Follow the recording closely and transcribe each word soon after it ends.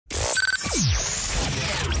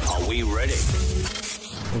we ready?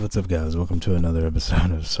 Hey, what's up, guys? Welcome to another episode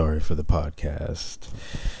of Sorry for the Podcast.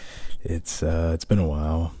 It's been a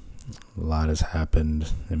while. A lot has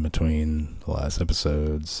happened in between the last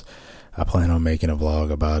episodes. I plan on making a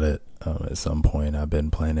vlog about it at some point. I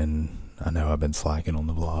know I've been slacking on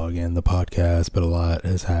the vlog and the podcast, but a lot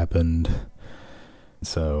has happened.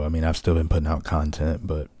 So, I mean, I've still been putting out content,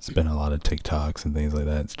 but it's been a lot of TikToks and things like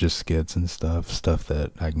that. It's just skits and stuff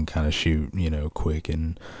that I can kind of shoot, quick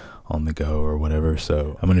and on the go or whatever.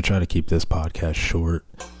 So I'm going to try to keep this podcast short.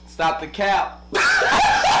 Stop the cap. Stop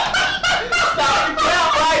the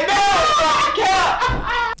cap right now. Stop the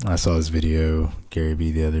cap. I saw this video, Gary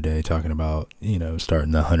Vee, the other day talking about,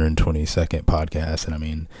 starting the 120-second podcast. And I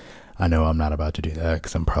mean, I know I'm not about to do that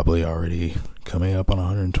because I'm probably already coming up on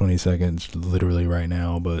 120 seconds literally right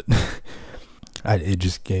now. But it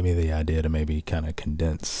just gave me the idea to maybe kind of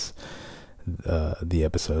condense the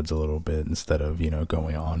episodes a little bit instead of,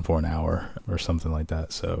 going on for an hour or something like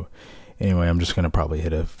that. So anyway, I'm just going to probably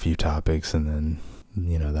hit a few topics and then,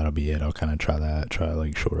 that'll be it. I'll kind of try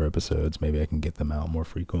like shorter episodes. Maybe I can get them out more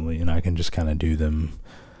frequently and I can just kind of do them,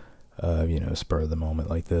 spur of the moment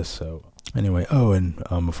like this. So anyway,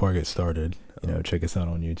 before I get started, check us out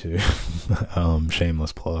on YouTube.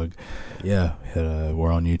 Shameless plug. Yeah,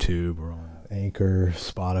 we're on YouTube. We're on Anchor,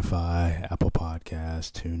 Spotify, Apple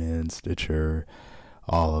Podcasts, TuneIn, Stitcher,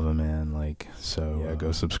 all of them, man.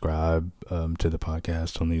 Go subscribe to the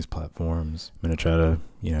podcast on these platforms. I'm gonna try to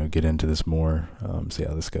get into this more, see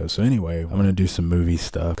how this goes. So anyway, I'm gonna do some movie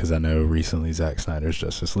stuff because I know recently Zack Snyder's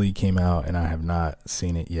Justice League came out and I have not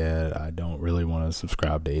seen it yet. I don't really want to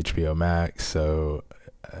subscribe to HBO Max, so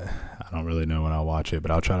I don't really know when I'll watch it,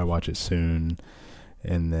 but I'll try to watch it soon,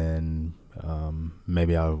 and then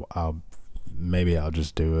maybe I'll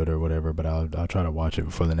just do it or whatever, but I'll try to watch it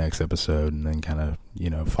before the next episode and then kind of,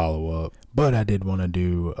 follow up. But I did want to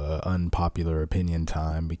do unpopular opinion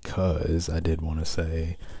time because I did want to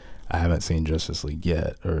say I haven't seen Justice League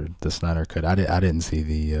yet, or the Snyder Cut. I didn't see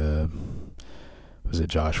the, was it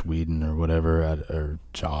Josh Whedon or whatever, or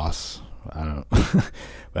Joss? I don't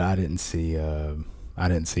but I didn't see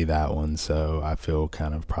that one, so I feel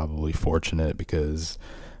kind of probably fortunate because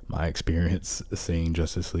my experience seeing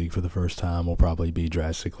Justice League for the first time will probably be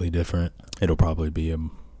drastically different. It'll probably be a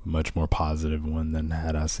much more positive one than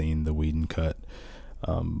had I seen the Whedon cut.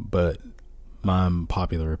 But my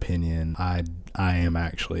popular opinion, I am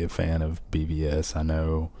actually a fan of BvS. I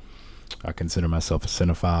know I consider myself a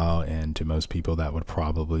cinephile, and to most people that would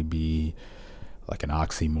probably be like an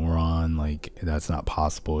oxymoron. Like, that's not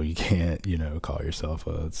possible. You can't, call yourself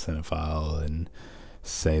a cinephile and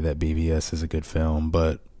say that BvS is a good film,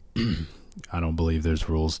 but I don't believe there's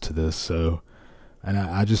rules to this. So, and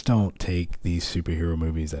I just don't take these superhero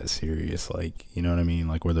movies that serious. Like, you know what I mean?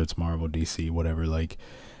 Like, whether it's Marvel, DC, whatever, like,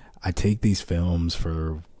 I take these films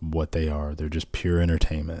for what they are. They're just pure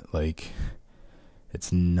entertainment. Like,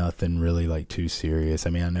 it's nothing really like too serious.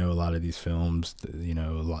 I mean, I know a lot of these films,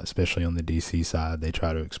 especially on the DC side, they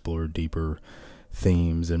try to explore deeper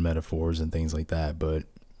themes and metaphors and things like that, but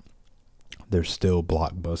they're still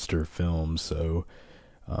blockbuster films. So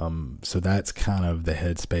that's kind of the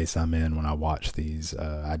headspace I'm in when I watch these.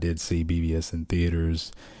 I did see BvS in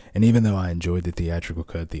theaters, and even though I enjoyed the theatrical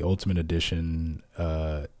cut, the Ultimate Edition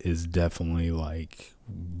is definitely like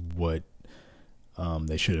what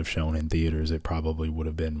they should have shown in theaters. It probably would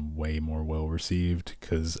have been way more well received,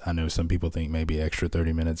 because I know some people think maybe extra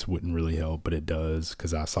 30 minutes wouldn't really help, but it does,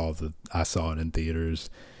 because I saw it in theaters,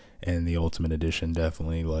 and the Ultimate Edition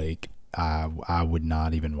definitely, like, I would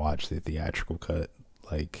not even watch the theatrical cut,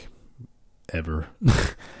 like, ever.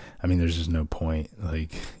 I mean, there's just no point.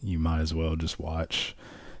 Like, you might as well just watch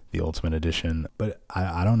the Ultimate Edition. But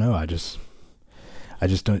I don't know. I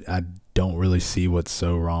don't really see what's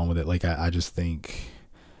so wrong with it. Like, I just think,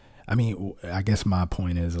 I mean, I guess my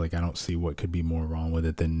point is, like, I don't see what could be more wrong with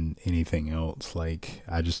it than anything else. Like,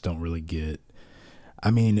 I just don't really get,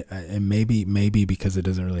 I mean, and maybe because it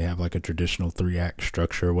doesn't really have like a traditional 3-act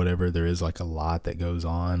structure or whatever, there is like a lot that goes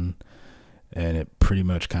on, and it pretty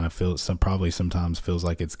much kind of sometimes feels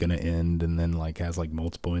like it's gonna end, and then like has like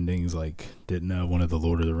multiple endings. Like, didn't one of the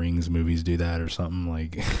Lord of the Rings movies do that or something?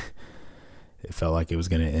 Like, it felt like it was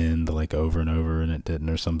gonna end like over and over, and it didn't,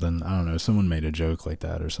 or something. I don't know. Someone made a joke like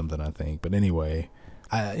that or something, I think. But anyway,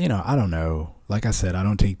 I don't know. Like I said, I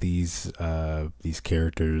don't take these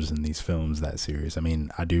characters and these films that serious. I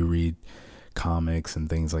mean, I do read comics and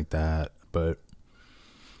things like that, but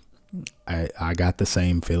I got the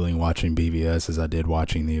same feeling watching BvS as I did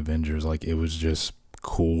watching the Avengers. Like, it was just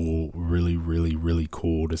cool, really, really, really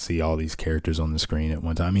cool to see all these characters on the screen at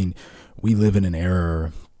one time. I mean, we live in an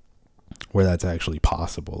era where that's actually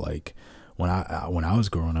possible. Like when I was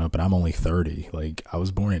growing up, and I'm only 30, like I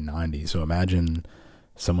was born in '90, so imagine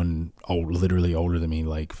someone literally older than me,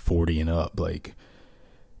 like 40 and up. Like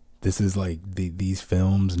this is like these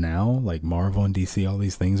films now, like Marvel and DC, all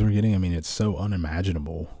these things we're getting. I mean, it's so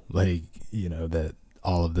unimaginable, like, you know, that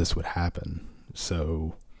all of this would happen.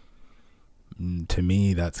 So to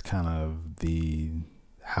me, that's kind of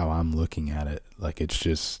how I'm looking at it. Like, it's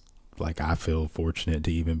just like, I feel fortunate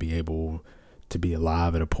to even be able to be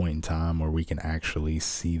alive at a point in time where we can actually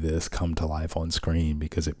see this come to life on screen,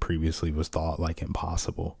 because it previously was thought like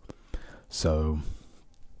impossible. So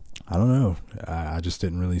I don't know. I just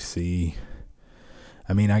didn't really see.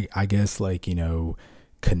 I mean, I guess, like, you know,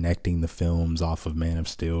 connecting the films off of Man of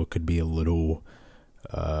Steel could be a little,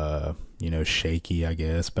 you know, shaky, I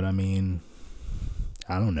guess. But I mean,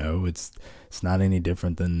 I don't know. It's not any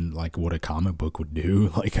different than like what a comic book would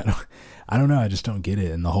do. Like, I don't know. I just don't get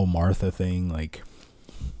it. And the whole Martha thing, like,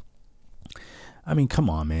 I mean, come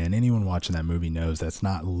on, man. Anyone watching that movie knows that's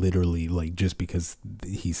not literally, like, just because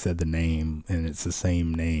he said the name and it's the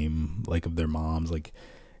same name, like, of their moms. Like,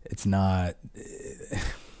 it's not.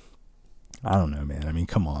 I don't know, man. I mean,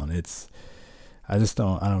 come on. I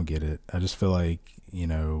don't get it. I just feel like, you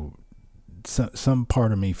know, some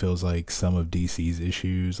part of me feels like some of DC's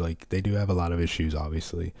issues, like, they do have a lot of issues,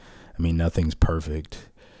 obviously. I mean, nothing's perfect.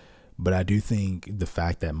 But I do think the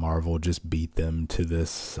fact that Marvel just beat them to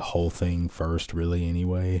this whole thing first, really,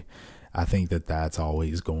 anyway, I think that that's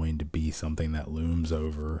always going to be something that looms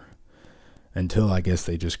over until, I guess,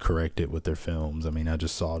 they just correct it with their films. I mean, I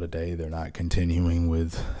just saw today they're not continuing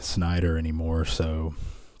with Snyder anymore, so.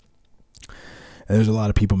 And there's a lot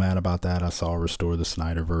of people mad about that. I saw Restore the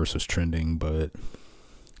Snyderverse was trending, but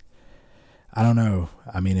I don't know.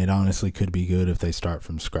 I mean, it honestly could be good if they start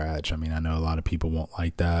from scratch. I mean, I know a lot of people won't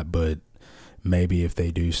like that, but maybe if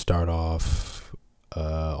they do start off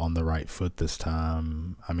on the right foot this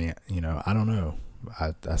time, I mean, you know, I don't know.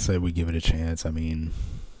 I say we give it a chance. I mean,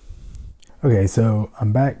 okay, so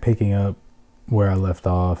I'm back picking up where I left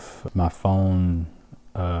off. My phone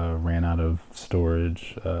ran out of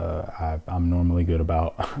storage. I'm normally good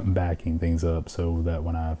about backing things up so that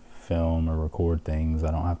when I film or record things,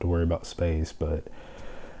 I don't have to worry about space, but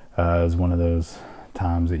it was one of those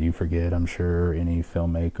times that you forget. I'm sure any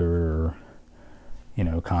filmmaker or, you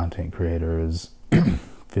know, content creator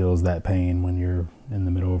feels that pain when you're in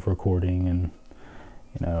the middle of recording, and,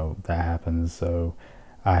 you know, that happens. So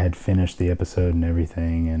I had finished the episode and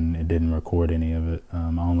everything, and it didn't record any of it. I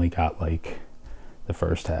only got like the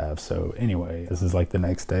first half. So anyway, this is like the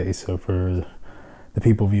next day. So for the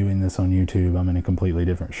people viewing this on YouTube, I'm in a completely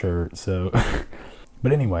different shirt. So,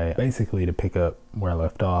 but anyway, basically to pick up where I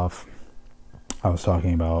left off, I was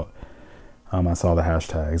talking about, I saw the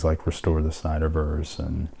hashtags like Restore the Snyderverse,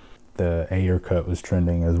 and the Ayer cut was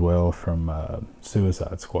trending as well from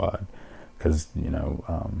Suicide Squad, because, you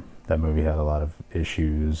know, that movie had a lot of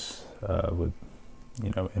issues with,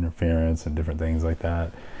 you know, interference and different things like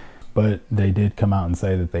that. But they did come out and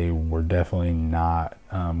say that they were definitely not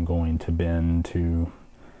going to bend to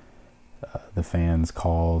the fans'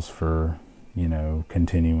 calls for, you know,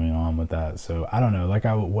 continuing on with that. So I don't know. Like,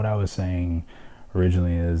 what I was saying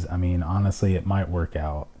originally is, I mean, honestly, it might work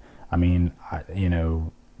out. I mean, you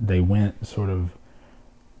know, they went sort of,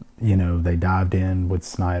 you know, they dived in with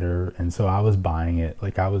Snyder, and so I was buying it.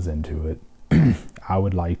 Like, I was into it. I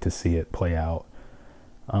would like to see it play out.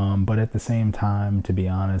 But at the same time, to be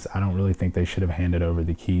honest, I don't really think they should have handed over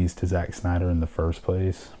the keys to Zack Snyder in the first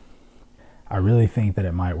place. I really think that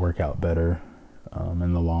it might work out better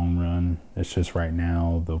in the long run. It's just right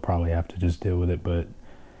now, they'll probably have to just deal with it. But,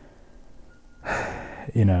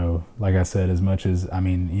 you know, like I said, as much as, I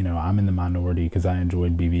mean, you know, I'm in the minority because I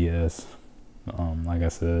enjoyed BvS. Like I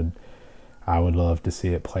said, I would love to see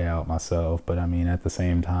it play out myself. But, I mean, at the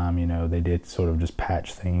same time, you know, they did sort of just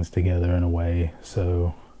patch things together in a way.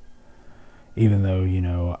 So even though, you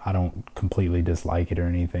know, I don't completely dislike it or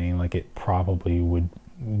anything, like, it probably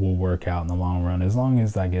will work out in the long run, as long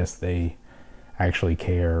as, I guess, they actually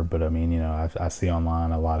care. But I mean, you know, I see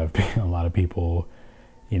online a lot of people,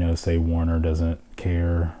 you know, say Warner doesn't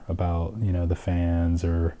care about, you know, the fans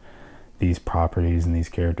or these properties and these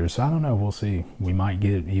characters. So I don't know, we'll see. We might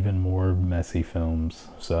get even more messy films.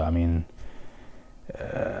 So I mean,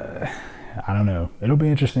 I don't know. It'll be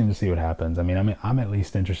interesting to see what happens. I mean, I'm at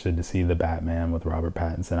least interested to see the Batman with Robert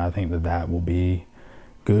Pattinson. I think that will be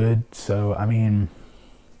good. So, I mean,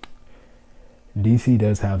 DC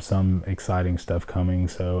does have some exciting stuff coming.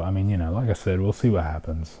 So, I mean, you know, like I said, we'll see what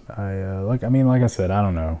happens. Like I said, I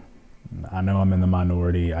don't know. I know I'm in the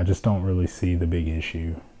minority. I just don't really see the big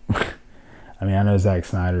issue. I mean, I know Zack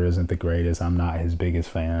Snyder isn't the greatest. I'm not his biggest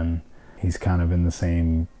fan. He's kind of in the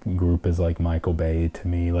same group as like Michael Bay to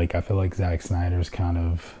me. Like, I feel like Zack Snyder's kind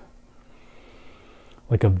of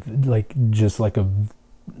like just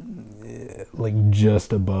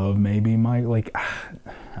above maybe Mike. Like,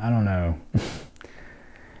 I don't know.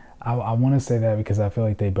 I want to say that because I feel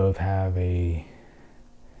like they both have a,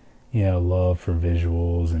 love for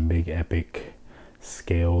visuals and big epic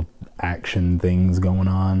scale action things going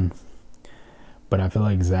on. But I feel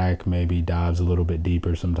like Zach maybe dives a little bit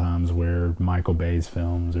deeper sometimes, where Michael Bay's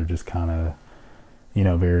films are just kind of,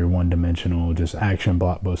 very one-dimensional, just action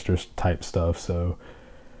blockbuster type stuff. So,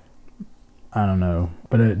 I don't know.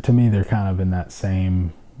 But to me, they're kind of in that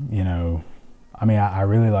same, I mean, I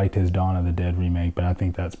really liked his Dawn of the Dead remake, but I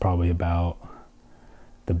think that's probably about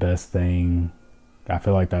the best thing. I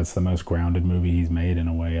feel like that's the most grounded movie he's made in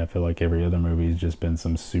a way. I feel like every other movie's just been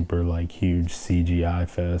some super, like, huge CGI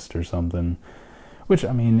fest or something. Which,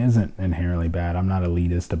 I mean, isn't inherently bad. I'm not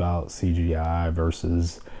elitist about CGI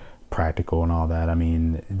versus practical and all that. I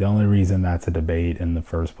mean, the only reason that's a debate in the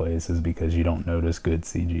first place is because you don't notice good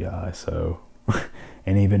CGI. So,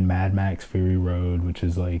 and even Mad Max Fury Road, which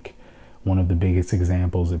is like one of the biggest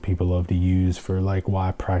examples that people love to use for like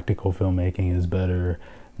why practical filmmaking is better.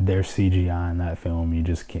 Their CGI in that film, you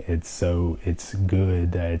just can't, it's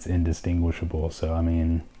good that it's indistinguishable. So, I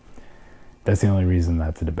mean, that's the only reason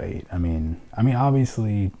that's a debate. I mean,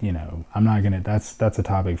 obviously, I'm not gonna. That's a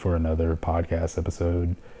topic for another podcast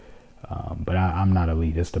episode. But I'm not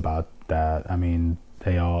elitist about that. I mean,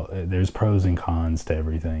 there's pros and cons to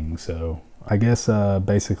everything. So I guess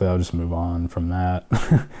basically I'll just move on from that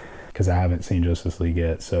because I haven't seen Justice League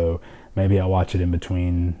yet. So maybe I'll watch it in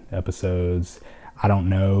between episodes. I don't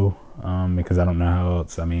know because I don't know how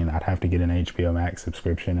else. I mean, I'd have to get an HBO Max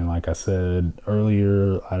subscription, and like I said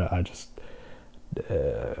earlier, I just.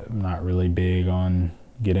 I'm not really big on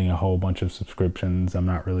getting a whole bunch of subscriptions. I'm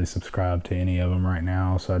not really subscribed to any of them right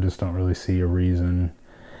now, so I just don't really see a reason.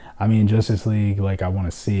 I mean, Justice League, like, I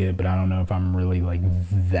want to see it, but I don't know if I'm really, like,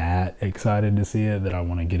 that excited to see it that I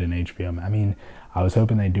want to get an HBO. I mean, I was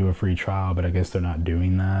hoping they'd do a free trial, but I guess they're not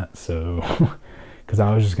doing that, so... Because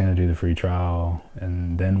I was just going to do the free trial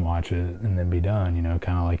and then watch it and then be done,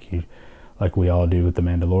 kind of like we all do with The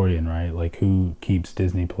Mandalorian, right? Like, who keeps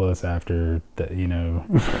Disney Plus after that, I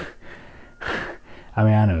mean,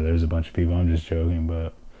 I know there's a bunch of people, I'm just joking,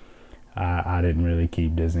 but I didn't really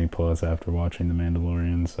keep Disney Plus after watching The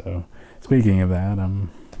Mandalorian. So, speaking of that, I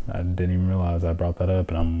didn't even realize I brought that up,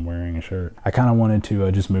 and I'm wearing a shirt. I kind of wanted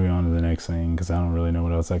to, just moving on to the next thing, because I don't really know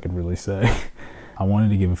what else I could really say. I wanted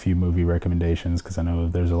to give a few movie recommendations, because I know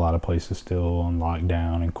there's a lot of places still on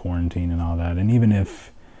lockdown and quarantine and all that, and even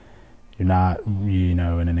if you're not, in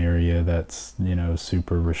an area that's,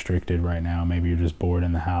 super restricted right now. Maybe you're just bored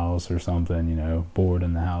in the house or something, bored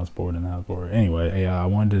in the house. Anyway, yeah,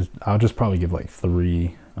 I'll just probably give like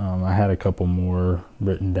 3. I had a couple more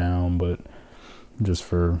written down, but just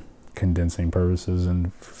for condensing purposes, and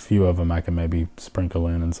a few of them I can maybe sprinkle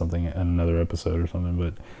in another episode or something.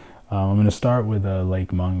 But I'm going to start with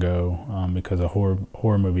Lake Mungo, because a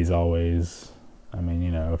horror movie's always, I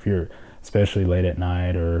mean, if you're especially late at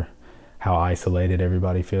night or how isolated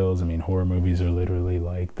everybody feels. I mean, horror movies are literally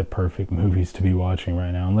like the perfect movies to be watching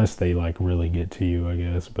right now, unless they like really get to you, I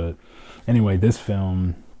guess. But anyway, this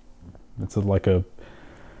film, it's like a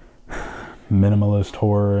minimalist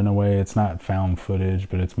horror in a way. It's not found footage,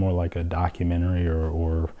 but it's more like a documentary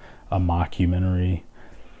or a mockumentary.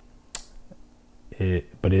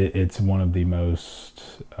 It's one of the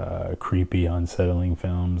most creepy, unsettling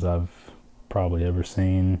films I've probably ever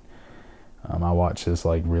seen. I watched this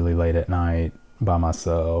like really late at night by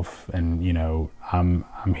myself, and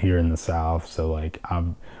I'm here in the South, so like I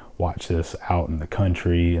watched this out in the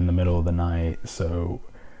country in the middle of the night. So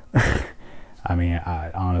I mean, I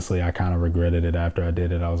honestly kind of regretted it after I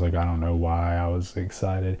did it. I was like, I don't know why I was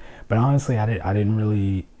excited, but honestly, I didn't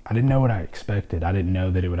know what I expected. I didn't know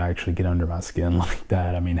that it would actually get under my skin like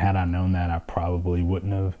that. I mean, had I known that, I probably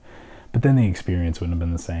wouldn't have, but then the experience wouldn't have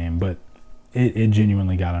been the same. But it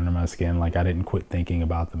genuinely got under my skin. Like, I didn't quit thinking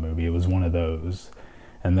about the movie. It was one of those,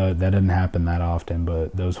 and that doesn't happen that often,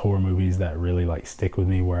 but those horror movies that really like stick with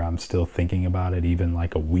me, where I'm still thinking about it even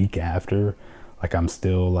like a week after, like I'm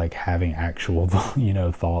still like having actual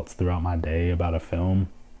thoughts throughout my day about a film.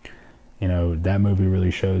 That movie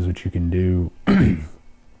really shows what you can do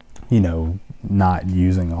not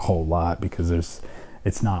using a whole lot, because it's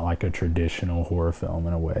not like a traditional horror film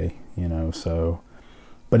in a way, so.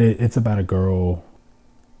 But it's about a girl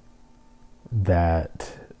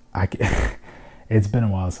that it's been a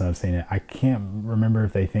while since I've seen it. I can't remember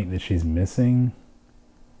if they think that she's missing,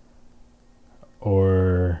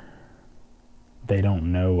 or they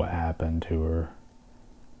don't know what happened to her.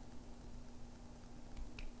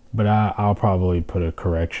 But I'll probably put a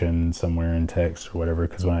correction somewhere in text or whatever,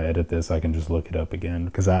 because when I edit this, I can just look it up again,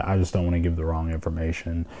 because I just don't want to give the wrong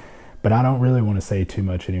information. But I don't really want to say too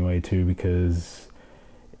much anyway, too, because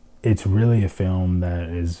it's really a film that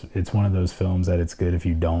it's one of those films that it's good if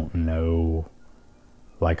you don't know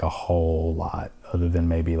like a whole lot, other than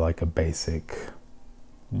maybe like a basic,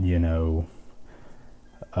 you know,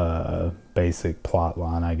 basic plot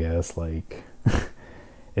line, I guess. Like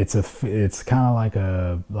it's kind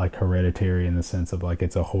of like Hereditary, in the sense of like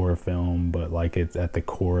it's a horror film, but like it's at the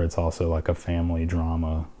core it's also like a family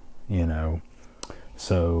drama, you know.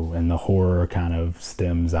 So, and the horror kind of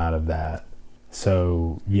stems out of that.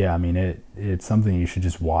 So yeah, I mean it's something you should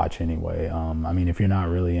just watch anyway. I mean, if you're not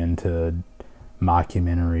really into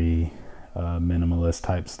mockumentary, minimalist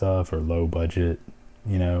type stuff, or low budget,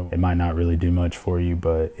 you know, it might not really do much for you.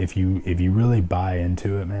 But if you really buy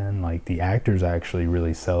into it, man, like the actors actually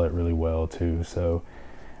really sell it really well too. So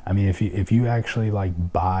I mean, if you actually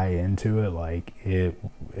like buy into it, like it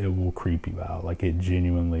will creep you out. Like it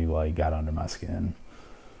genuinely like got under my skin.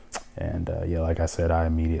 And yeah, like I said, I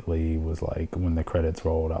immediately was like, when the credits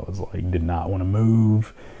rolled, I was like, did not want to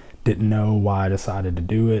move, didn't know why I decided to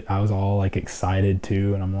do it. I was all like excited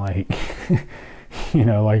too, and I'm like, you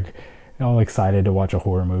know, like all excited to watch a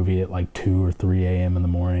horror movie at like 2 or 3 a.m. in the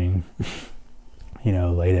morning, you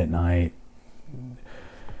know, late at night.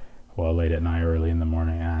 Well, late at night, early in the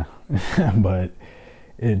morning, but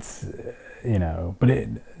it's, you know, but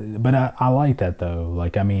I like that though.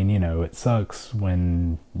 Like, I mean, you know, it sucks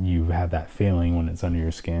when you have that feeling when it's under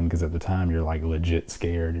your skin, because at the time you're like legit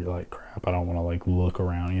scared. You're like, crap, I don't want to like look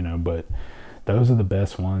around, you know. But those are the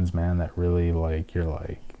best ones, man, that really like, you're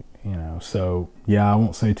like, you know. So yeah, I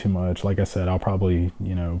won't say too much. Like I said, I'll probably,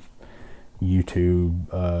 you know,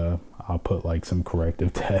 YouTube, I'll put like some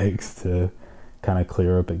corrective text to kind of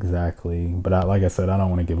clear up exactly. But like I said, I don't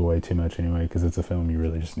want to give away too much anyway, because it's a film you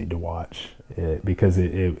really just need to watch it, because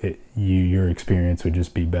your experience would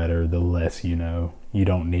just be better the less you know. You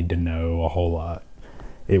don't need to know a whole lot.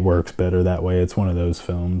 It works better that way. It's one of those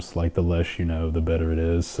films, like the less you know, the better it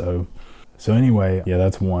is. So anyway, yeah,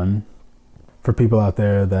 that's one. For people out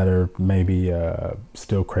there that are maybe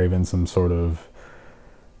still craving some sort of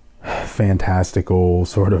fantastical,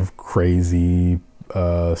 sort of crazy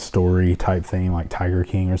story type thing, like Tiger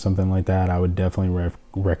King or something like that, I would definitely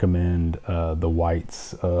recommend The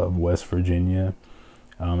Whites of West Virginia.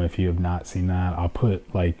 If you have not seen that, I'll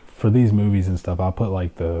put, like, for these movies and stuff, I'll put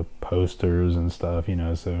like the posters and stuff, you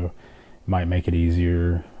know, so it might make it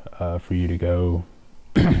easier for you to go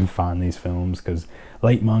find these films, because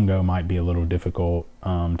Lake Mungo might be a little difficult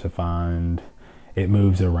to find. It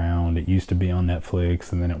moves around. It used to be on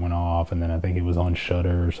Netflix, and then it went off, and then I think it was on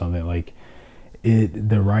Shudder or something. Like,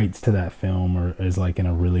 the rights to that film is like in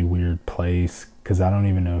a really weird place, because I don't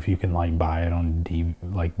even know if you can like buy it on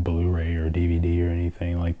like Blu-ray or DVD or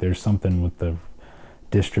anything. Like, there's something with the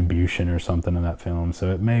distribution or something in that film,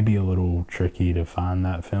 so it may be a little tricky to find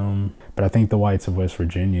that film. But I think The Whites of West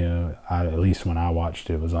Virginia, at least when I watched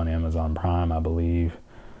it, was on Amazon Prime, I believe.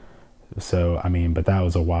 So I mean, but that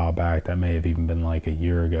was a while back. That may have even been like a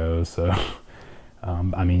year ago. So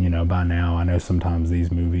I mean, you know, by now I know sometimes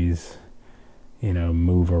these movies, you know,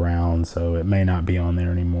 move around, so it may not be on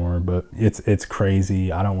there anymore. But it's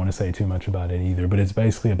crazy. I don't want to say too much about it either, but it's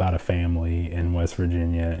basically about a family in West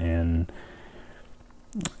Virginia, and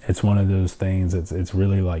it's one of those things. It's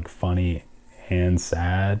really like funny and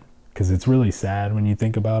sad, because it's really sad when you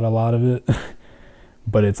think about a lot of it.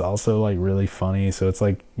 But it's also like really funny, so it's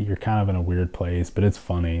like you're kind of in a weird place, but it's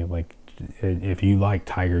funny. Like, if you like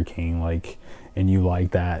Tiger King, like, and you like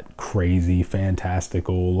that crazy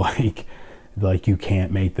fantastical, like you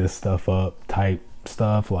can't make this stuff up type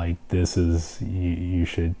stuff, like, this is, you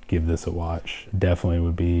should give this a watch. Definitely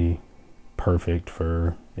would be perfect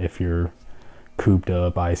for if you're cooped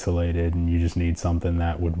up, isolated, and you just need something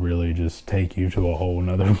that would really just take you to a whole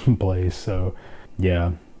nother place. So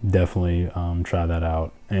yeah, definitely try that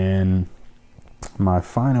out. And my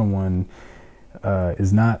final one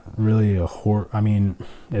is not really a horror. I mean,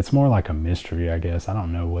 it's more like a mystery, I guess. I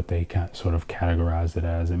don't know what they sort of categorized it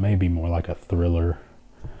as. It may be more like a thriller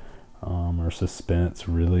or suspense,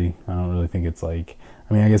 really. I don't really think it's like,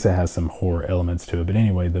 I mean, I guess it has some horror elements to it. But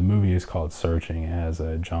anyway, the movie is called Searching. It has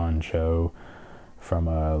John Cho from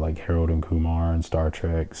like Harold and Kumar and Star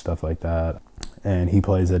Trek, stuff like that. And he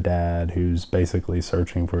plays a dad who's basically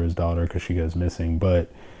searching for his daughter because she goes missing.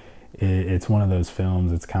 But it's one of those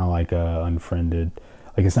films, it's kind of like Unfriended.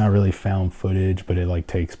 Like, it's not really found footage, but it like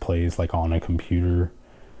takes place like on a computer.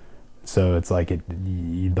 So it's like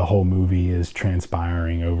the whole movie is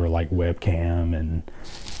transpiring over like webcam and,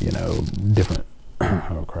 you know, different.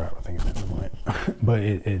 Oh crap! I think I meant the mic.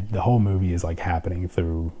 But the whole movie is like happening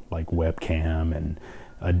through like webcam and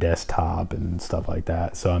a desktop and stuff like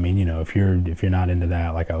that. So I mean, you know, if you're not into that,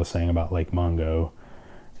 like I was saying about Lake Mungo,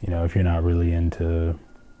 you know, if you're not really into,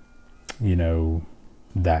 you know,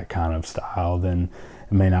 that kind of style, then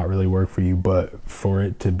it may not really work for you. But for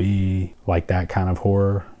it to be like that kind of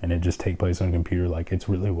horror and it just take place on a computer, like it's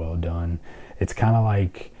really well done. It's kind of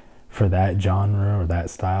like, for that genre or that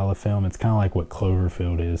style of film, it's kind of like what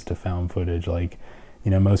Cloverfield is to found footage. Like,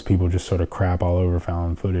 you know, most people just sort of crap all over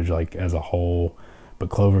found footage like as a whole, but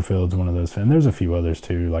Cloverfield's one of those, and there's a few others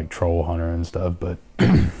too, like Troll Hunter and stuff, but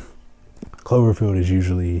Cloverfield is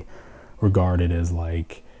usually regarded as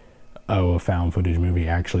like, oh, a found footage movie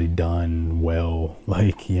actually done well.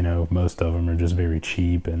 Like, you know, most of them are just very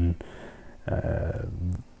cheap and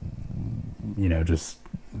you know, just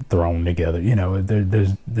thrown together. You know, there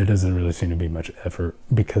doesn't really seem to be much effort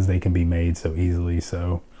because they can be made so easily.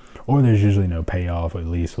 So, or there's usually no payoff. At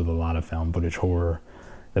least with a lot of found footage horror,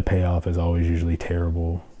 the payoff is always usually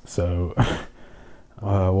terrible. So,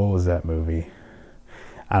 what was that movie?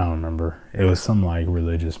 I don't remember. It was some like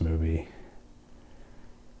religious movie.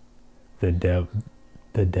 The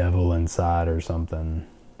Devil Inside or something.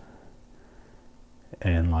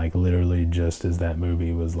 And like literally just as that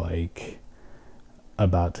movie was like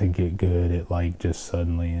about to get good, it like just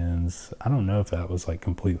suddenly ends. I don't know if that was like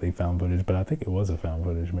completely found footage, but I think it was a found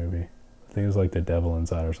footage movie. I think it was like The Devil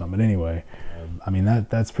Inside or something. But anyway, I mean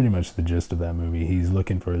that's pretty much the gist of that movie. He's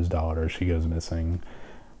looking for his daughter. She goes missing.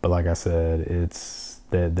 But like I said, it's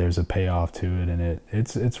that there's a payoff to it, and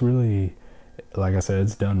it's really, like I said,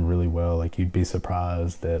 it's done really well. Like you'd be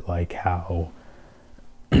surprised at like how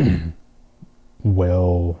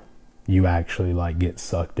well you actually like get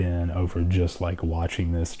sucked in over just like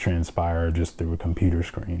watching this transpire just through a computer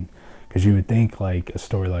screen, because you would think like a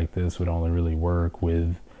story like this would only really work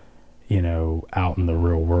with, you know, out in the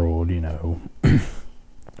real world, you know,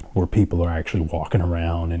 where people are actually walking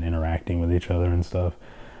around and interacting with each other and stuff.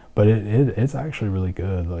 But it's actually really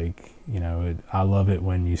good. Like, you know, I love it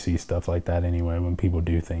when you see stuff like that anyway, when people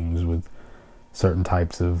do things with certain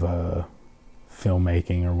types of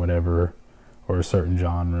filmmaking or whatever, or a certain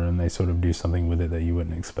genre, and they sort of do something with it that you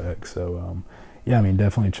wouldn't expect. So yeah, I mean,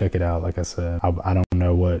 definitely check it out. Like I said, I don't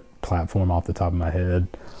know what platform off the top of my head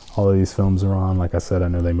all of these films are on. Like I said, I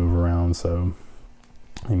know they move around, so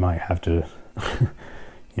you might have to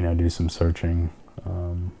you know, do some searching.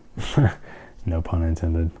 No pun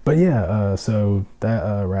intended. But yeah, so that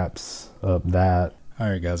wraps up that.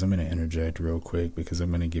 Alright guys, I'm going to interject real quick because I'm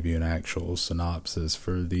going to give you an actual synopsis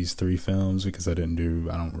for these three films, because I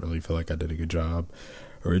don't really feel like I did a good job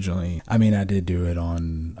originally. I mean,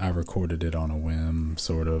 I recorded it on a whim,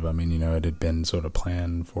 sort of. I mean, you know, it had been sort of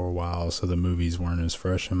planned for a while, so the movies weren't as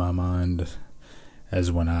fresh in my mind as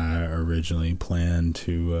when I originally planned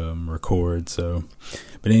to record. So,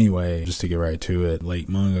 but anyway, just to get right to it, Lake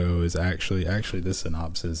Mungo is actually this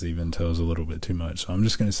synopsis even tells a little bit too much, so I'm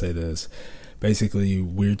just going to say this. Basically,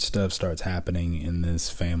 weird stuff starts happening in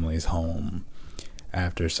this family's home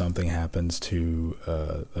after something happens to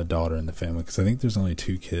a daughter in the family, because I think there's only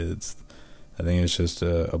two kids. I think it's just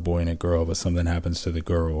a boy and a girl, but something happens to the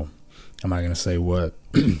girl. I'm not going to say what,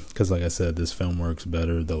 because like I said, this film works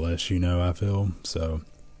better the less you know, I feel. So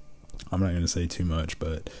I'm not going to say too much,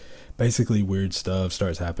 but basically weird stuff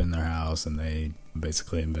starts happening in their house, and they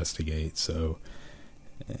basically investigate. So,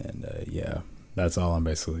 and yeah, that's all I'm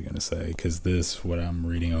basically going to say, because what I'm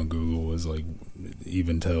reading on Google is like,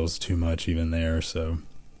 even tells too much even there. So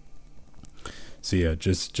yeah,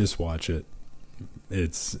 just watch it.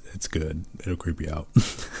 It's good. It'll creep you out.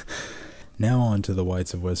 Now on to The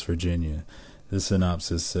Whites of West Virginia. The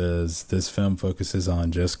synopsis says, this film focuses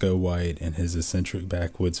on Jesco White and his eccentric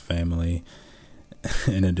backwoods family.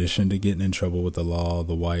 In addition to getting in trouble with the law,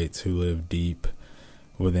 the Whites, who live deep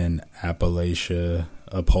within Appalachia,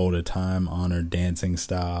 uphold a time-honored dancing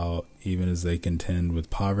style, even as they contend with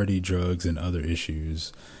poverty, drugs, and other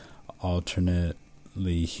issues.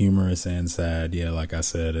 Alternately humorous and sad. Yeah, like I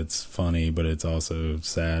said, it's funny, but it's also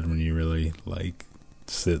sad when you really, like,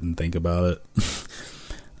 sit and think about it.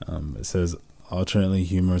 It says, alternately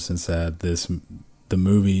humorous and sad, the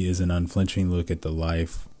movie is an unflinching look at the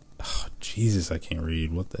life. Oh, Jesus, I can't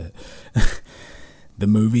read. What the The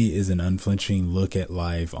movie is an unflinching look at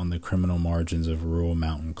life on the criminal margins of rural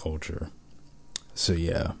mountain culture. So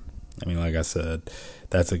yeah, I mean, like I said,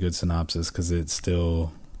 that's a good synopsis, because it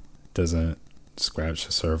still doesn't scratch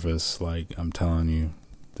the surface. Like, I'm telling you,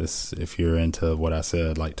 this, if you're into what I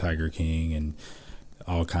said, like Tiger King and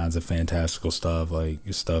all kinds of fantastical stuff, like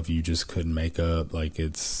stuff you just couldn't make up. Like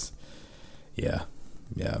it's, yeah,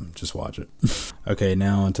 just watch it. Okay,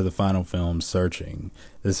 now onto the final film, Searching.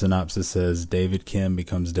 The synopsis says, David Kim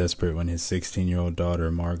becomes desperate when his 16-year-old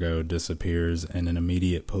daughter, Margot, disappears and an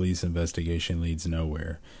immediate police investigation leads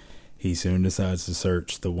nowhere. He soon decides to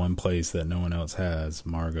search the one place that no one else has,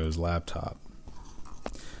 Margot's laptop.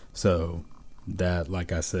 So that,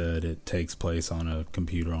 like I said, it takes place on a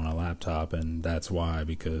computer on a laptop, and that's why,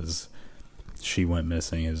 because she went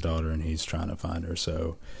missing, his daughter, and he's trying to find her.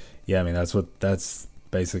 So yeah, I mean, that's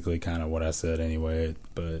basically kind of what I said anyway,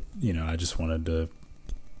 but you know, I just wanted to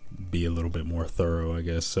be a little bit more thorough, I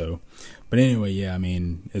guess. So, but anyway, yeah, I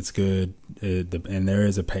mean, it's good, and there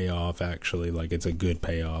is a payoff, actually. Like, it's a good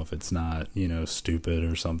payoff. It's not, you know, stupid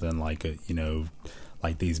or something like a, you know,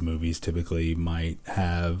 like these movies typically might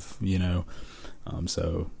have, you know.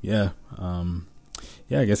 So yeah,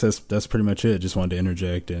 I guess that's pretty much it. Just wanted to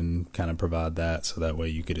interject and kind of provide that, so that way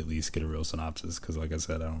you could at least get a real synopsis, because like I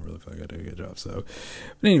said, I don't really feel like I did a good job. So,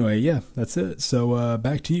 but anyway, yeah, that's it. So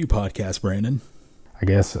back to you, podcast Brandon. I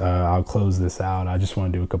guess I'll close this out. I just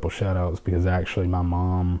want to do a couple shout outs, because actually my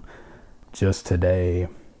mom just today,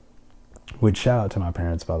 which shout out to my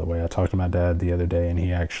parents, by the way. I talked to my dad the other day, and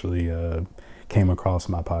he actually came across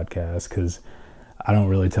my podcast, because I don't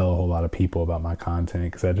really tell a whole lot of people about my content,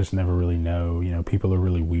 because I just never really know. You know, people are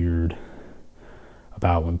really weird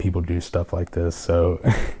about when people do stuff like this. So,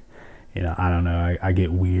 you know, I don't know. I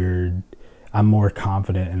get weird. I'm more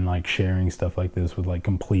confident in like sharing stuff like this with like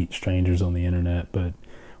complete strangers on the internet. But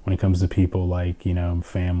when it comes to people like, you know,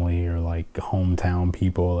 family or like hometown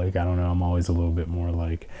people, like, I don't know, I'm always a little bit more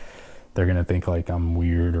like, they're going to think like I'm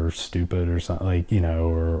weird or stupid or something, like, you know,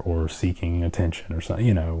 or seeking attention or something,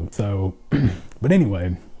 you know. So, but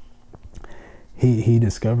anyway, he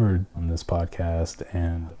discovered on this podcast,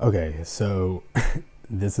 and okay, so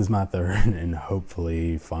this is my third and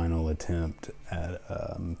hopefully final attempt at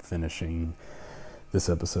finishing this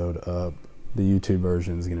episode up. The YouTube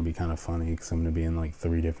version is going to be kind of funny, because I'm going to be in like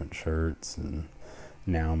 3 different shirts, and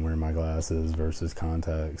now I'm wearing my glasses versus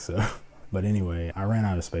contacts, so... But anyway, I ran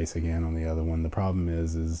out of space again on the other one. The problem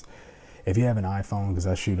is if you have an iPhone, because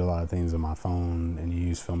I shoot a lot of things on my phone, and you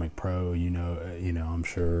use Filmic Pro, you know, I'm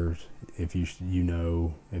sure if if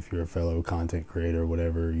you're a fellow content creator or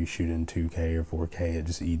whatever, you shoot in 2K or 4K, it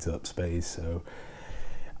just eats up space. So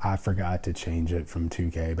I forgot to change it from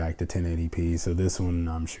 2K back to 1080p. So this one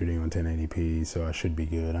I'm shooting on 1080p, so I should be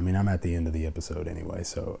good. I mean, I'm at the end of the episode anyway,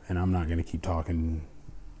 so, and I'm not going to keep talking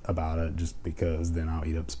about it, just because then I'll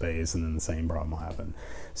eat up space, and then the same problem will happen.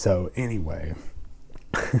 So anyway,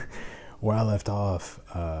 where I left off,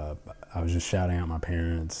 I was just shouting out my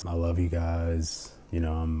parents. I love you guys. You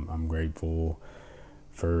know, I'm grateful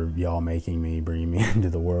for y'all making me, bringing me into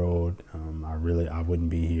the world. I wouldn't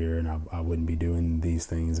be here, and I wouldn't be doing these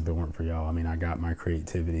things if it weren't for y'all. I mean, I got my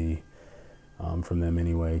creativity from them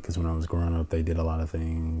anyway, because when I was growing up, they did a lot of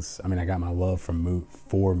things. I mean, I got my love for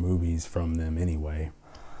movies from them anyway.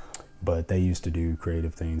 But they used to do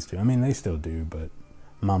creative things too. I mean, they still do, but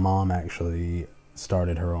my mom actually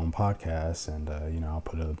started her own podcast, and, you know, I'll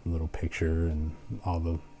put a little picture and all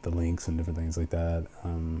the links and different things like that.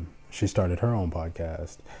 She started her own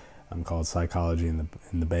podcast called Psychology in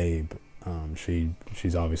the Babe.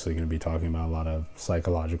 She's obviously going to be talking about a lot of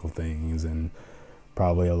psychological things, and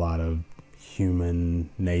probably a lot of human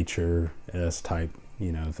nature-esque type,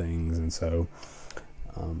 you know, things. And so...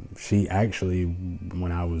 she actually,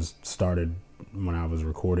 when I was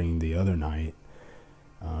recording the other night,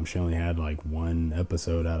 she only had like 1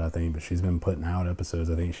 episode out, I think, but she's been putting out episodes.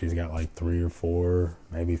 I think she's got like 3 or 4,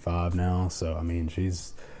 maybe 5 now. So, I mean,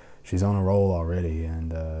 she's on a roll already,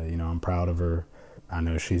 and, you know, I'm proud of her. I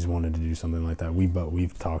know she's wanted to do something like that.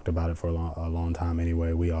 We've talked about it for a long time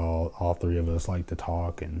anyway. We all 3 of us like to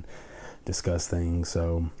talk and discuss things.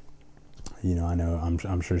 So, you know,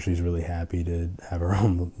 I'm sure she's really happy to have her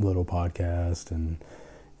own little podcast, and,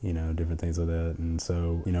 you know, different things like that. And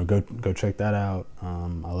so, you know, go check that out.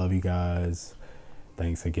 I love you guys.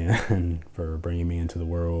 Thanks again for bringing me into the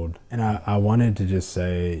world. And I wanted to just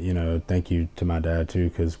say, you know, thank you to my dad too,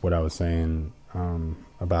 because what I was saying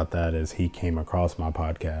about that is he came across my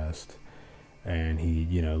podcast, and he,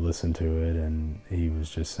 you know, listened to it, and he was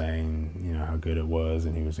just saying, you know, how good it was,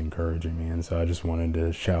 and he was encouraging me. And so I just wanted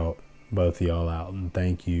to shout both of y'all out and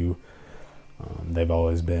thank you. They've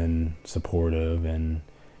always been supportive and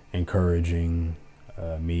encouraging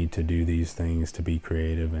me to do these things, to be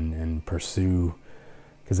creative and pursue,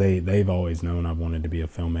 because they've always known I've wanted to be a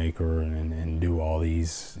filmmaker and do all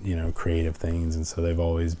these, you know, creative things. And so they've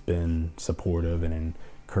always been supportive and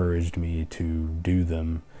encouraged me to do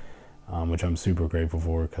them. which I'm super grateful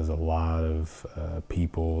for, because a lot of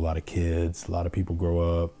people, a lot of kids, a lot of people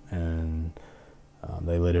grow up and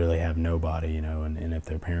they literally have nobody, you know, and if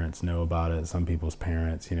their parents know about it, some people's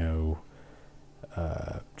parents, you know,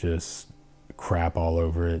 just crap all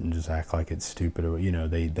over it and just act like it's stupid, or, you know,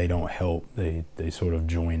 they don't help. They sort of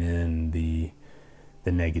join in the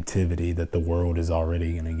negativity that the world is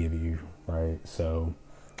already going to give you, right? So,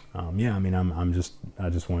 yeah, I mean, I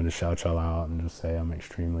just wanted to shout y'all out and just say I'm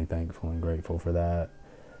extremely thankful and grateful for that.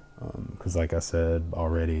 Because like I said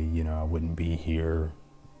already, you know, I wouldn't be here,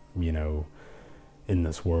 you know, in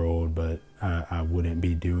this world, but I wouldn't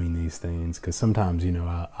be doing these things. Because sometimes, you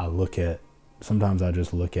know, sometimes I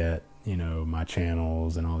just look at, you know, my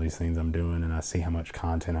channels and all these things I'm doing, and I see how much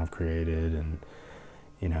content I've created, and,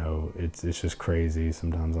 you know, it's just crazy.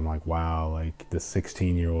 Sometimes I'm like, wow, like the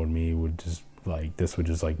 16-year-old me would just, like, this would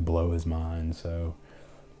just like blow his mind. So,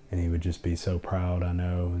 and he would just be so proud, I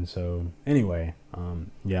know. And so anyway,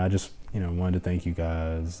 yeah, I just, you know, wanted to thank you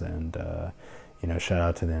guys, and, you know, shout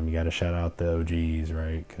out to them. You got to shout out the OGs,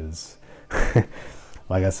 right? Because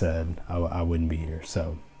like I said, I wouldn't be here.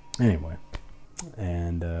 So anyway,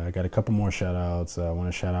 and I got a couple more shout outs. I want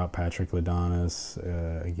to shout out Patrick Ladonis.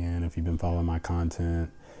 Again, if you've been following my content,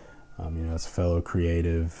 you know, it's a fellow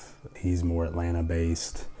creative. He's more Atlanta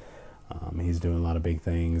based. He's doing a lot of big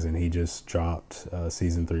things, and he just dropped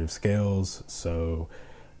season 3 of Scales. So,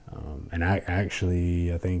 and I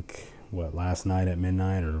think last night at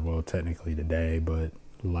midnight, or well, technically today, but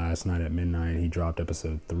last night at midnight, he dropped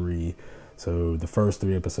episode 3. So the first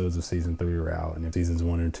 3 episodes of season 3 are out, and if seasons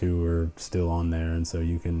 1 and 2 are still on there, and so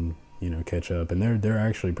you can, you know, catch up. And they're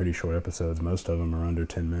actually pretty short episodes. Most of them are under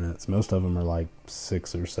 10 minutes. Most of them are like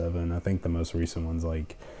 6 or 7. I think the most recent one's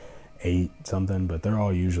like 8 something, but they're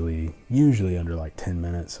all usually under like 10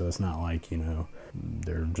 minutes. So it's not like, you know,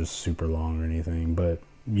 they're just super long or anything. But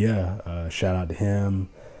yeah, shout out to him.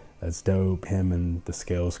 That's dope. Him and the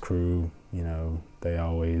Scales crew, you know, they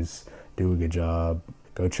always do a good job.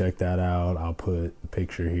 Go check that out. I'll put a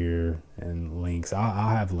picture here and links. I'll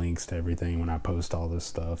have links to everything when I post all this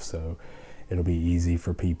stuff, so it'll be easy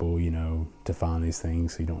for people, you know, to find these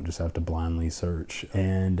things, so you don't just have to blindly search.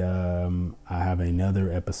 And I have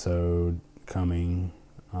another episode coming.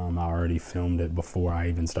 I already filmed it before I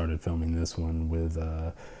even started filming this one with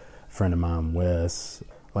a friend of mine, Wes.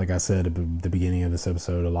 Like I said at the beginning of this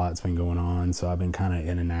episode, a lot's been going on, so I've been kind of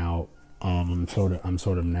in and out. I'm sort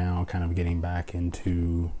of now kind of getting back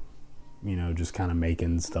into, you know, just kind of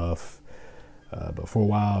making stuff. But for a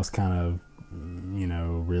while, I was kind of, you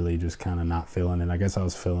know, really just kind of not feeling it. I guess I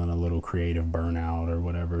was feeling a little creative burnout or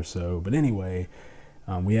whatever. So, but anyway,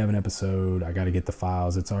 we have an episode. I got to get the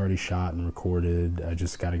files. It's already shot and recorded. I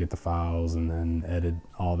just got to get the files and then edit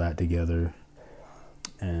all that together.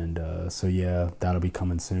 And so yeah, that'll be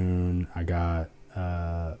coming soon. I got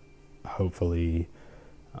hopefully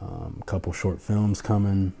a couple short films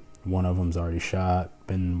coming. One of them's already shot.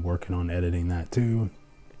 Been working on editing that too.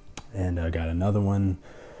 And I got another one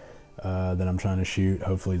that I'm trying to shoot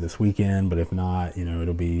hopefully this weekend, but if not, you know,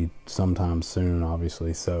 it'll be sometime soon,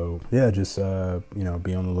 obviously. So yeah, just you know,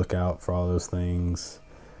 be on the lookout for all those things.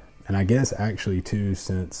 And I guess actually too,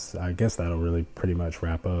 since I guess that'll really pretty much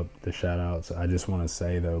wrap up the shout outs, I just want to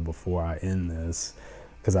say though, before I end this,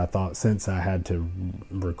 because I thought since I had to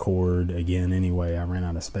record again anyway, I ran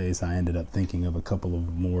out of space. I ended up thinking of a couple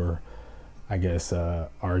of more, I guess,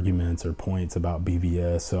 arguments or points about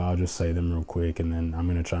BvS. So I'll just say them real quick, and then I'm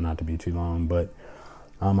going to try not to be too long. But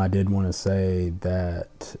I did want to say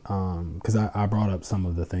that, because I brought up some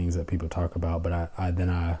of the things that people talk about, but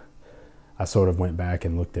I sort of went back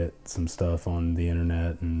and looked at some stuff on the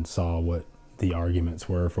internet and saw what the arguments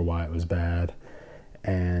were for why it was bad.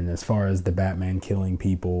 And as far as the Batman killing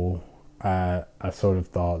people, I sort of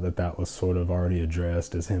thought that was sort of already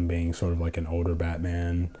addressed as him being sort of like an older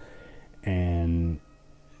Batman. And,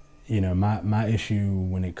 you know, my issue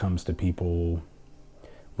when it comes to people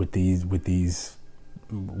with these,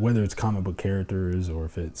 whether it's comic book characters or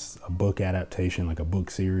if it's a book adaptation, like a book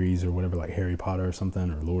series or whatever, like Harry Potter or something,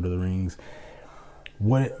 or Lord of the Rings,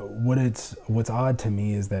 what's odd to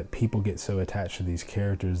me is that people get so attached to these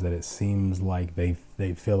characters that it seems like they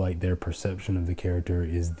feel like their perception of the character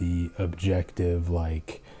is the objective,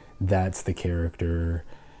 like that's the character.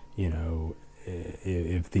 You know,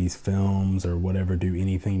 if these films or whatever do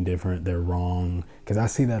anything different, they're wrong. Because I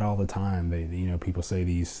see that all the time. You know, people say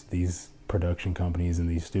these production companies and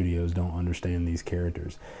these studios don't understand these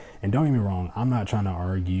characters. And don't get me wrong, I'm not trying to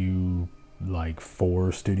argue like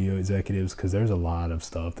for studio executives, because there's a lot of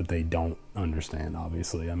stuff that they don't understand,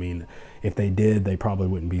 obviously. I mean, if they did, they probably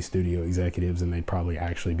wouldn't be studio executives and they'd probably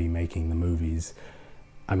actually be making the movies.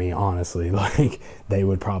 I mean, honestly, like, they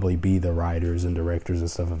would probably be the writers and directors and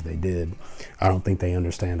stuff if they did. I don't think they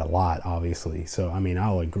understand a lot, obviously. So, I mean,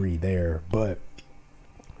 I'll agree there. But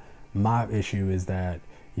my issue is that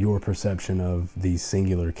your perception of these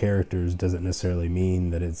singular characters doesn't necessarily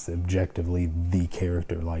mean that it's objectively the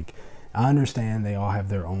character. Like, I understand they all have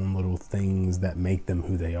their own little things that make them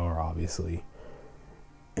who they are, obviously.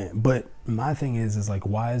 But my thing is like,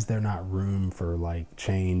 why is there not room for like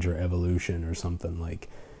change or evolution or something? Like,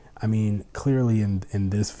 I mean, clearly in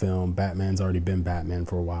this film, Batman's already been Batman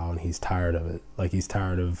for a while and he's tired of it. Like, he's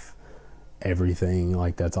tired of everything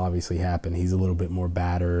like that's obviously happened. He's a little bit more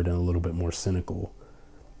battered and a little bit more cynical.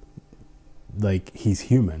 Like, he's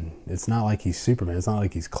human. It's not like he's Superman. It's not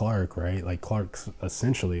like he's Clark, right? Like, Clark's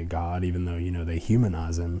essentially a god, even though, you know, they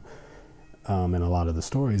humanize him in a lot of the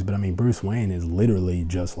stories. But I mean, Bruce Wayne is literally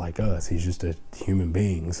just like us. He's just a human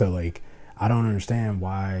being. So like, I don't understand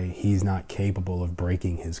why he's not capable of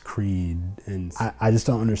breaking his creed. And I just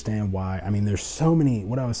don't understand why. I mean, there's so many,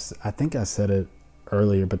 I think I said it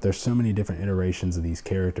earlier, but there's so many different iterations of these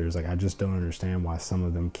characters. Like, I just don't understand why some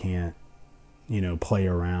of them can't, you know, play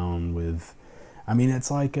around with, I mean, it's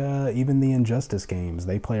like even the Injustice games,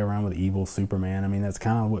 they play around with evil Superman. I mean, that's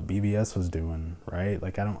kind of what BvS was doing, right?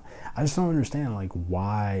 Like, I just don't understand like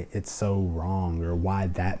why it's so wrong or why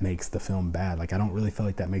that makes the film bad. Like, I don't really feel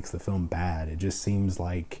like that makes the film bad. It just seems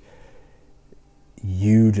like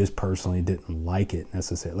you just personally didn't like it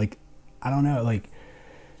necessarily. Like, I don't know, like,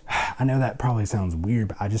 I know that probably sounds weird,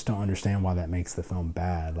 but I just don't understand why that makes the film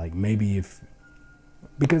bad. Like, maybe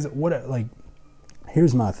because like,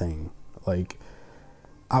 here's my thing. Like,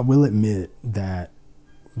 I will admit that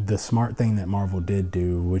the smart thing that Marvel did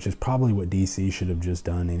do, which is probably what DC should have just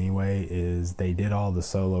done anyway, is they did all the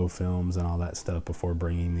solo films and all that stuff before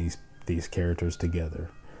bringing these characters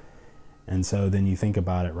together. And so then you think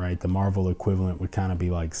about it, right? The Marvel equivalent would kind of be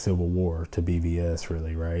like Civil War to BvS,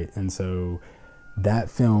 really, right? And so that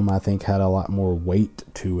film, I think, had a lot more weight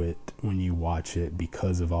to it when you watch it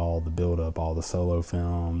because of all the build-up, all the solo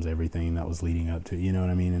films, everything that was leading up to, you know what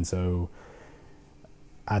I mean? And so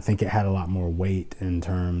I think it had a lot more weight in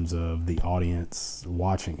terms of the audience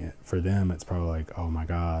watching it. For them, it's probably like, oh my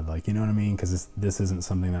God, like, you know what I mean? Because this isn't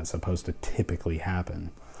something that's supposed to typically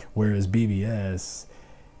happen. Whereas BvS,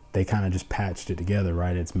 they kind of just patched it together,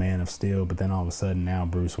 right? It's Man of Steel, but then all of a sudden now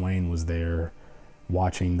Bruce Wayne was there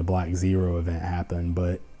watching the Black Zero event happen.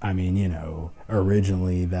 But I mean, you know,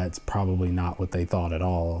 originally that's probably not what they thought at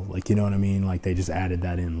all. Like, you know what I mean? Like, they just added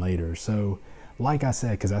that in later. So like I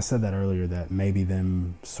said, because I said that earlier, that maybe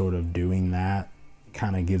them sort of doing that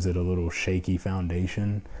kind of gives it a little shaky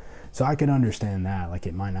foundation. So I could understand that. Like,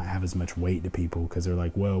 it might not have as much weight to people because they're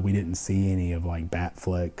like, well, we didn't see any of like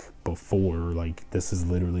Batfleck before. Like, this is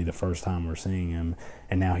literally the first time we're seeing him,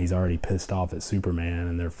 and now he's already pissed off at Superman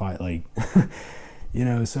and they're like, you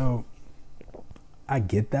know. So I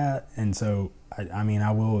get that. And so I mean,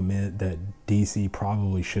 I will admit that DC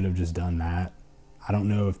probably should have just done that. I don't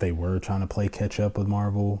know if they were trying to play catch up with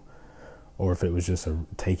Marvel or if it was just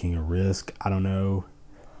taking a risk. I don't know.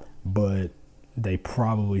 But they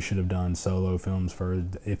probably should have done solo films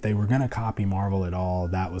first. If they were going to copy Marvel at all,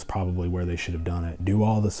 that was probably where they should have done it. Do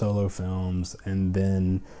all the solo films, and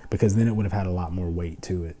then, because then it would have had a lot more weight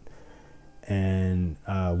to it. And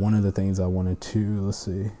one of the things I wanted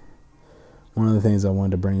to, one of the things I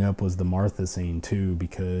wanted to bring up was the Martha scene too,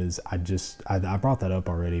 because I brought that up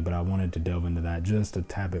already, but I wanted to delve into that just a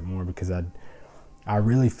tad bit more, because I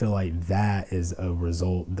really feel like that is a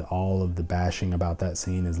result, all of the bashing about that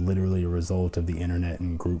scene is literally a result of the internet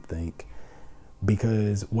and groupthink.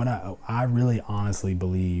 Because what I really honestly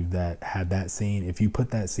believe that had that scene, if you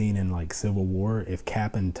put that scene in like Civil War, if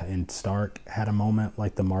Cap and Stark had a moment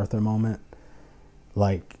like the Martha moment,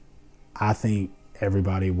 like, I think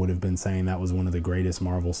everybody would have been saying that was one of the greatest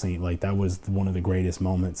Marvel scenes. Like, that was one of the greatest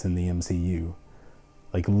moments in the MCU.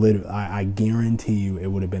 Like, literally, I guarantee you it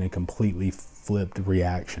would have been a completely flipped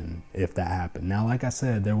reaction if that happened. Now, like I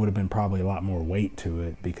said, there would have been probably a lot more weight to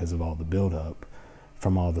it because of all the build-up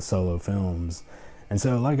from all the solo films. And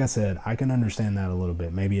so, like I said, I can understand that a little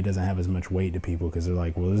bit. Maybe it doesn't have as much weight to people because they're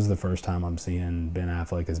like, well, this is the first time I'm seeing Ben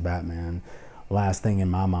Affleck as Batman. Last thing in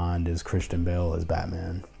my mind is Christian Bale as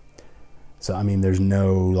Batman. So, I mean, there's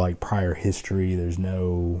no, like, prior history. There's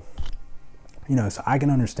no, you know, so I can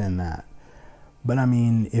understand that. But, I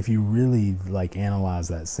mean, if you really, like, analyze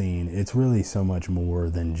that scene, it's really so much more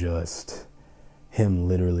than just him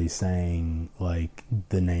literally saying, like,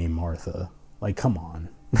 the name Martha. Like, come on.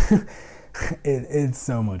 It's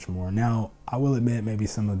so much more. Now, I will admit maybe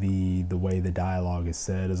some of the way the dialogue is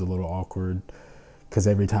said is a little awkward. Because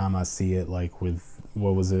every time I see it, like, with,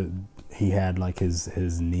 what was it? he had like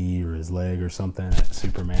his knee or his leg or something at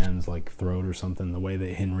Superman's like throat or something. The way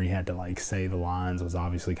that Henry had to like say the lines was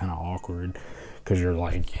obviously kind of awkward, because you're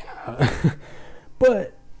like, you know.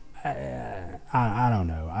 But I don't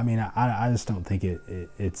know. I mean, I just don't think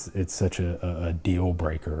it's such a deal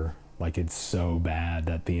breaker. Like, it's so bad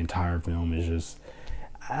that the entire film is just,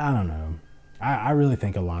 I don't know. I really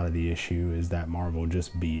think a lot of the issue is that Marvel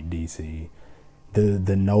just beat DC.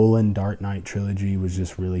 The Nolan Dark Knight trilogy was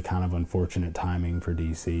just really kind of unfortunate timing for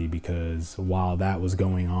DC, because while that was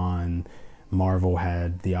going on, Marvel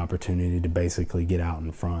had the opportunity to basically get out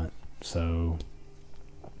in front. So,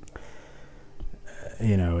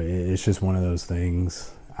 you know, it's just one of those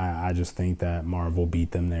things. I just think that Marvel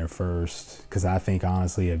beat them there first, because I think,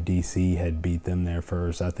 honestly, if DC had beat them there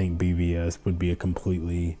first, I think BvS would be a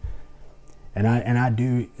completely... And I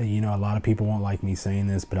do, you know, a lot of people won't like me saying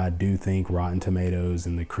this, but I do think Rotten Tomatoes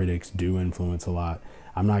and the critics do influence a lot.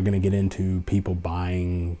 I'm not going to get into people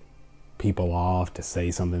buying people off to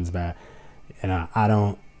say something's bad. And I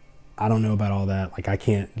don't know about all that. Like, I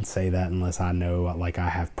can't say that unless I know, like, I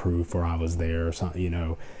have proof or I was there or something, you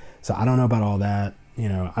know. So I don't know about all that, you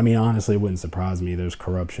know. I mean, honestly, it wouldn't surprise me. There's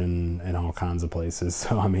corruption in all kinds of places.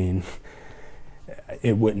 So, I mean,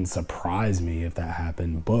 it wouldn't surprise me if that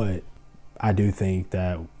happened. But I do think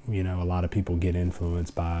that, you know, a lot of people get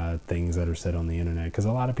influenced by things that are said on the internet, because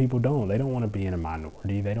a lot of people don't. They don't want to be in a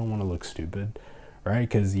minority. They don't want to look stupid, right?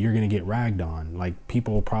 Because you're going to get ragged on. Like,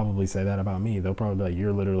 people will probably say that about me. They'll probably be like,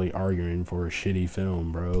 you're literally arguing for a shitty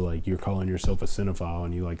film, bro. Like, you're calling yourself a cinephile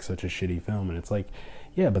and you like such a shitty film. And it's like,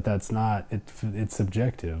 yeah, but that's not, it's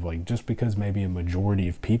subjective. Like, just because maybe a majority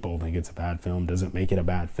of people think it's a bad film doesn't make it a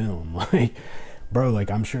bad film. Like, bro,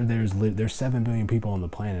 like, I'm sure there's 7 billion people on the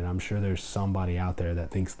planet. I'm sure there's somebody out there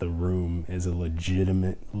that thinks The Room is a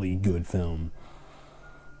legitimately good film.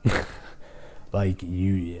 Like,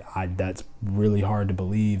 that's really hard to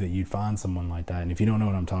believe that you'd find someone like that. And if you don't know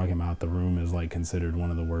what I'm talking about, The Room is like considered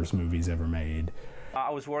one of the worst movies ever made. I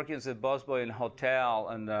was working as a busboy in a hotel,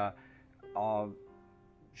 and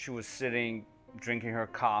she was sitting, drinking her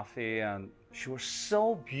coffee, and she was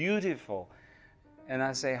so beautiful. And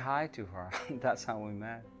I say hi to her. That's how we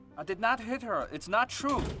met. I did not hit her. It's not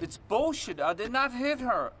true. It's bullshit. I did not hit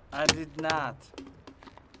her. I did not.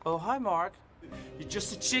 Oh, hi, Mark. You're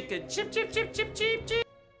just a chicken. Chip, chip, chip, chip, chip, chip.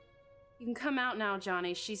 You can come out now,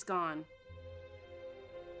 Johnny. She's gone.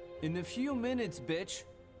 In a few minutes, bitch.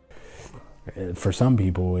 For some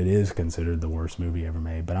people, it is considered the worst movie ever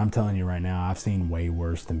made. But I'm telling you right now, I've seen way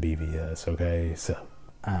worse than BvS, okay? So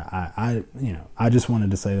I just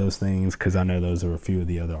wanted to say those things because I know those are a few of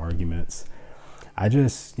the other arguments. I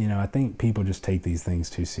just, you know, I think people just take these things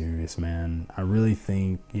too serious, man. I really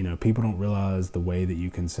think, you know, people don't realize the way that you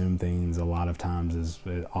consume things a lot of times is,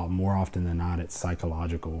 more often than not, it's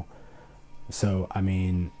psychological. So, I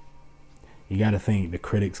mean, you got to think the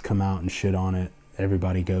critics come out and shit on it.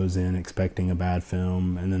 Everybody goes in expecting a bad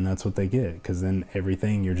film, and then that's what they get, because then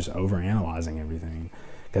everything, you're just overanalyzing everything.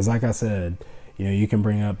 Because like I said, you know, you can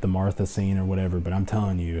bring up the Martha scene or whatever, but I'm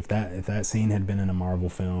telling you, if that scene had been in a Marvel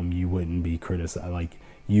film, you wouldn't be like,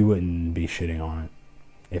 you wouldn't be shitting on it.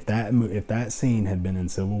 If that scene had been in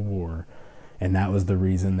Civil War, and that was the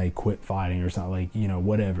reason they quit fighting or something, like, you know,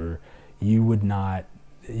 whatever, you would not,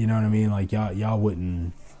 you know what I mean? Like, y'all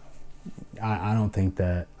wouldn't. I don't think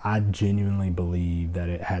that. I genuinely believe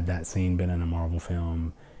that had that scene been in a Marvel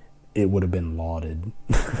film, it would have been lauded.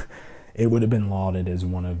 It would have been lauded as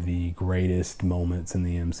one of the greatest moments in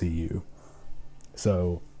the MCU.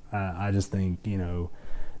 So I just think, you know,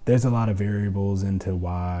 there's a lot of variables into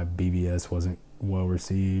why BvS wasn't well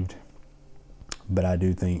received. But I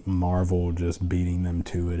do think Marvel just beating them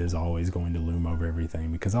to it is always going to loom over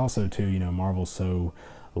everything. Because also, too, you know, Marvel's so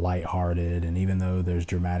lighthearted, and even though there's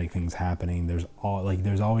dramatic things happening, there's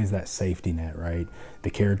always that safety net, right? The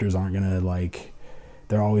characters aren't gonna, like,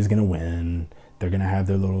 they're always gonna win. They're gonna have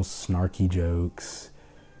their little snarky jokes,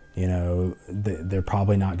 you know. They're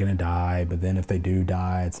probably not gonna die, but then if they do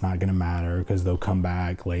die, it's not gonna matter because they'll come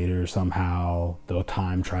back later somehow. They'll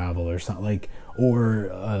time travel or something, like, or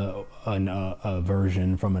a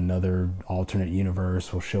version from another alternate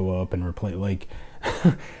universe will show up and replace, like.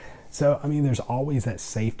 So, I mean, there's always that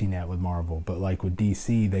safety net with Marvel, but like with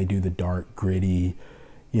DC, they do the dark, gritty,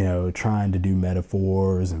 you know, trying to do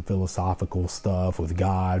metaphors and philosophical stuff with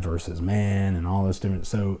God versus man and all this different.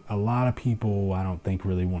 So a lot of people, I don't think,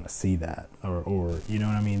 really want to see that, or you know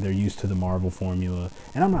what I mean? They're used to the Marvel formula.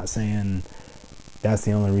 And I'm not saying that's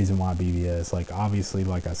the only reason why BvS, like, obviously,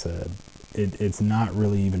 like I said, it's not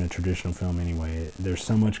really even a traditional film anyway. There's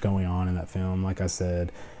so much going on in that film. Like I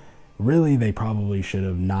said, really, they probably should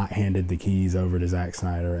have not handed the keys over to Zack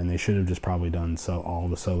Snyder, and they should have just probably done all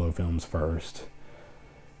the solo films first.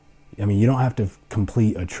 I mean, you don't have to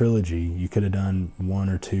complete a trilogy. You could have done 1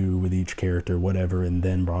 or 2 with each character, whatever, and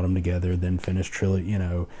then brought them together, then finished trilogy, you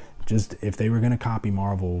know. Just, if they were going to copy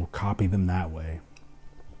Marvel, copy them that way.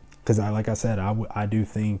 Because, like I said, I do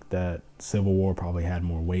think that Civil War probably had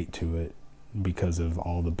more weight to it because of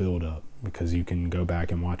all the build-up. Because you can go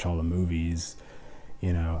back and watch all the movies,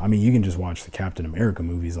 you know. I mean, you can just watch the Captain America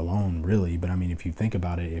movies alone, really. But, I mean, if you think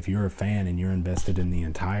about it, if you're a fan and you're invested in the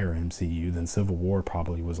entire MCU, then Civil War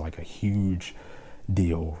probably was like a huge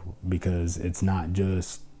deal. Because it's not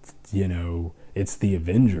just, you know, it's the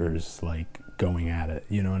Avengers, like, going at it.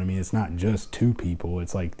 You know what I mean? It's not just 2 people.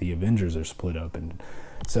 It's like the Avengers are split up. And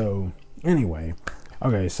so, anyway.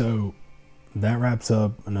 Okay, so that wraps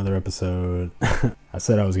up another episode. I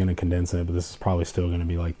said I was going to condense it, but this is probably still going to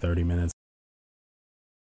be like 30 minutes.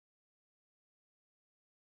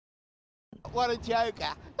 What a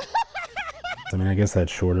joker. I mean, I guess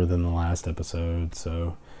that's shorter than the last episode,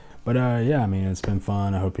 so. But, yeah, I mean, it's been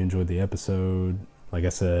fun. I hope you enjoyed the episode. Like I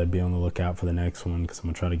said, be on the lookout for the next one, because I'm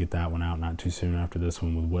going to try to get that one out not too soon after this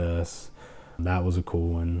one with Wes. That was a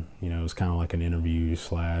cool one. You know, it was kind of like an interview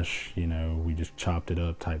 / you know, we just chopped it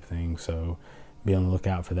up type thing. So be on the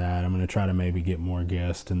lookout for that. I'm going to try to maybe get more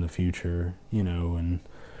guests in the future, you know, and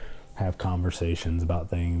have conversations about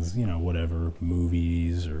things, you know, whatever,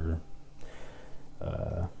 movies or,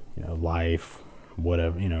 you know, life,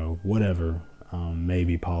 whatever, you know, whatever,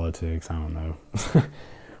 maybe politics, I don't know.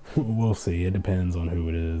 We'll see. It depends on who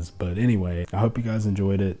it is. But anyway, I hope you guys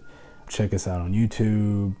enjoyed it. Check us out on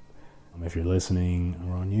YouTube. If you're listening,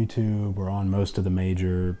 we're on YouTube. We're on most of the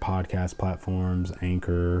major podcast platforms,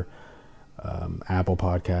 Anchor, Apple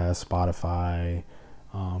Podcasts, Spotify,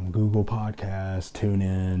 Google Podcasts,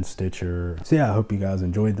 TuneIn, Stitcher. So yeah, I hope you guys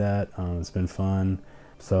enjoyed that. It's been fun.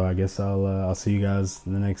 So I guess I'll see you guys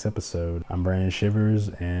in the next episode. I'm Brandon Shivers,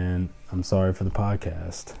 and I'm sorry for the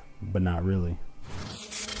podcast, but not really.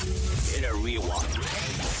 In a rewind.